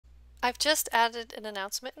I've just added an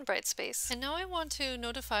announcement in Brightspace, and now I want to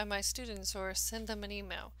notify my students or send them an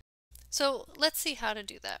email. So let's see how to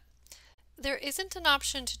do that. There isn't an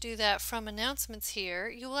option to do that from announcements here.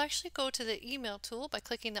 You will actually go to the email tool by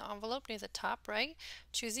clicking the envelope near the top right,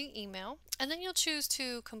 choosing email, and then you'll choose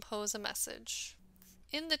to compose a message.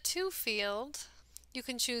 In the To field, you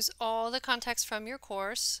can choose all the contacts from your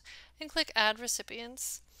course and click Add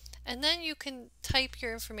Recipients, and then you can type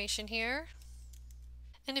your information here.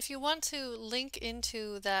 And if you want to link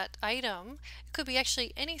into that item, it could be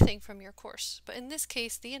actually anything from your course, but in this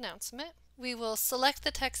case, the announcement. We will select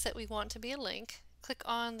the text that we want to be a link, click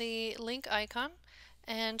on the link icon,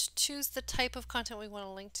 and choose the type of content we want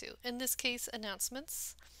to link to. In this case,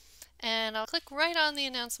 announcements. And I'll click right on the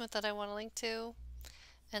announcement that I want to link to,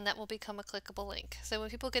 and that will become a clickable link. So when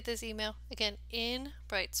people get this email, again, in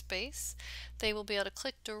Brightspace, they will be able to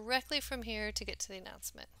click directly from here to get to the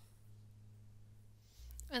announcement.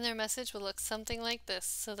 And their message will look something like this.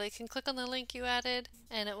 So they can click on the link you added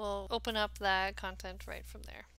and it will open up that content right from there.